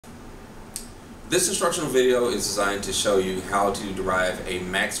This instructional video is designed to show you how to derive a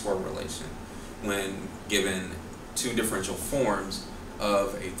Maxwell relation when given two differential forms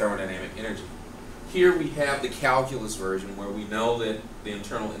of a thermodynamic energy. Here we have the calculus version where we know that the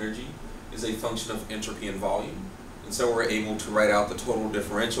internal energy is a function of entropy and volume, and so we're able to write out the total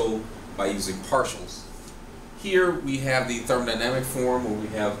differential by using partials. Here we have the thermodynamic form where we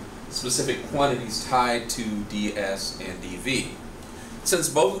have specific quantities tied to ds and dv. Since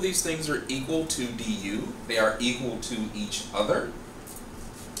both of these things are equal to du, they are equal to each other.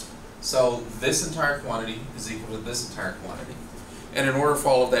 So this entire quantity is equal to this entire quantity. And in order for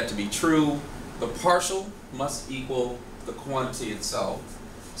all of that to be true, the partial must equal the quantity itself.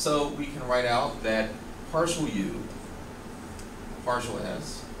 So we can write out that partial u, partial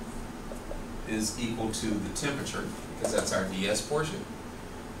s, is equal to the temperature, because that's our ds portion,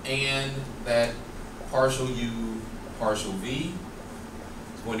 and that partial u, partial v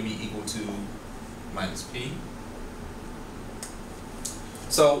is going to be equal to minus p.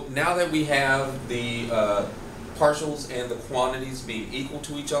 So now that we have the partials and the quantities being equal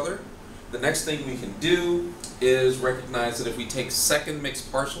to each other, the next thing we can do is recognize that if we take second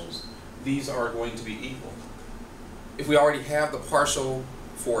mixed partials, these are going to be equal. If we already have the partial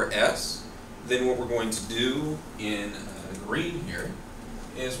for s, then what we're going to do in green here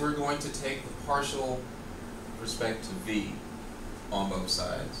is we're going to take the partial with respect to v on both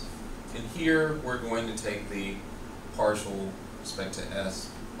sides, and here we're going to take the partial with respect to s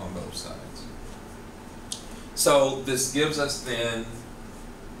on both sides. So this gives us then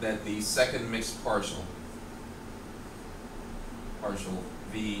that the second mixed partial, partial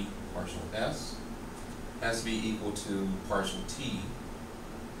v, partial s, has to be equal to partial t,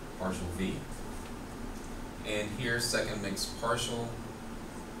 partial v. And here second mixed partial,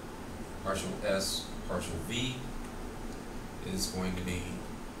 partial s, partial v, is going to be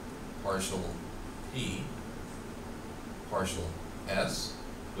partial p, partial s,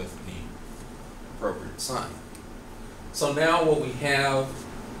 with the appropriate sign. So now what we have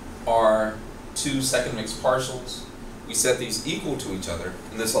are two second mixed partials. We set these equal to each other,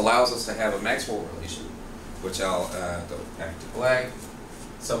 and this allows us to have a Maxwell relation, which I'll go back to black.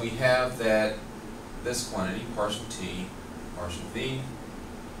 So we have that this quantity, partial t, partial v,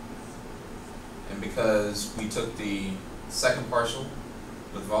 and because we took the second partial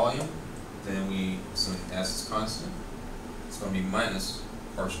with volume, then we assume s is constant. It's going to be minus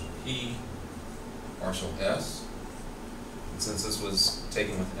partial p, partial s. And since this was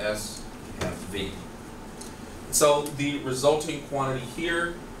taken with s, we have v. So the resulting quantity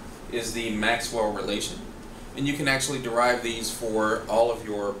here is the Maxwell relation. And you can actually derive these for all of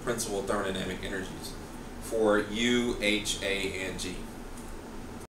your principal thermodynamic energies, for U, H, A, and G.